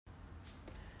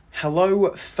Hello,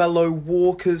 fellow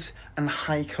walkers and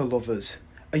hiker lovers.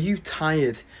 Are you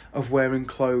tired of wearing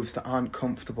clothes that aren't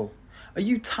comfortable? Are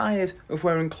you tired of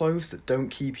wearing clothes that don't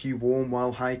keep you warm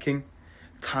while hiking?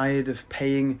 Tired of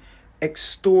paying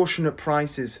extortionate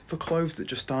prices for clothes that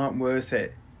just aren't worth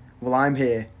it? Well, I'm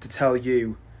here to tell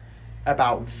you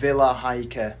about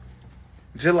Villahiker.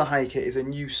 Villahiker is a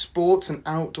new sports and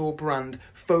outdoor brand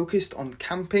focused on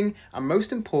camping and,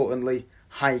 most importantly,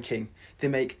 hiking. They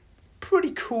make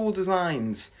pretty cool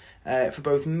designs for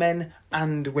both men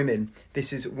and women.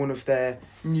 This is one of their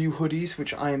new hoodies,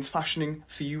 which I am fashioning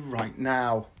for you right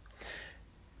now.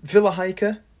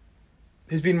 Villahiker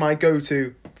has been my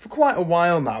go-to for quite a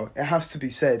while now, it has to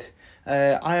be said.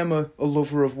 I am a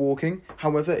lover of walking.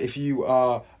 However, if you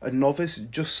are a novice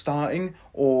just starting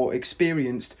or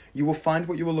experienced, you will find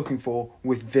what you are looking for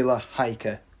with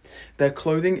Villahiker. Their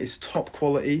clothing is top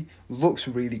quality, looks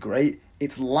really great,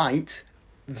 it's light,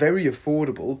 very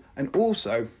affordable, and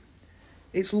also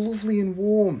it's lovely and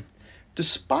warm.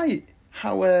 Despite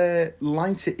how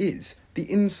light it is, the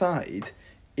inside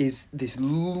is this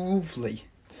lovely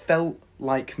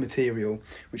felt-like material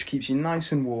which keeps you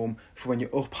nice and warm for when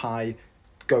you're up high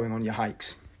going on your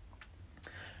hikes.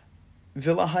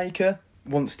 Villahiker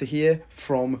wants to hear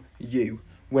from you,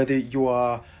 whether you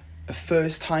are a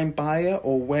first-time buyer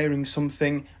or wearing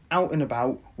something out and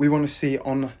about. We want to see it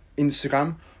on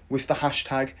Instagram with the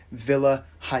hashtag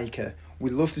Villahiker.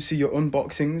 We'd love to see your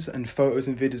unboxings and photos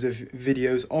and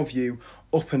videos of you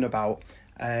up and about.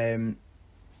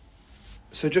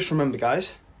 So just remember,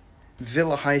 guys,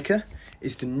 Villahiker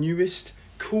is the newest,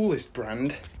 coolest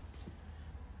brand.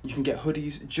 You can get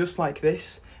hoodies just like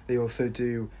this. They also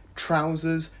do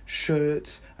trousers,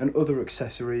 shirts, and other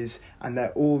accessories, and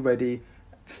they're all ready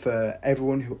for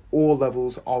everyone who all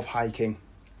levels of hiking.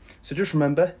 So just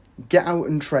remember, get out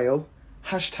and trail.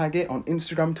 Hashtag it on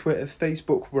Instagram, Twitter,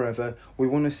 Facebook, wherever. We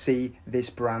want to see this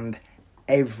brand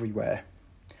everywhere.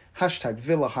 Hashtag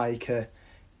Villahiker.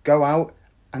 Go out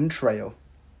and trail.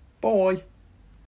 Bye.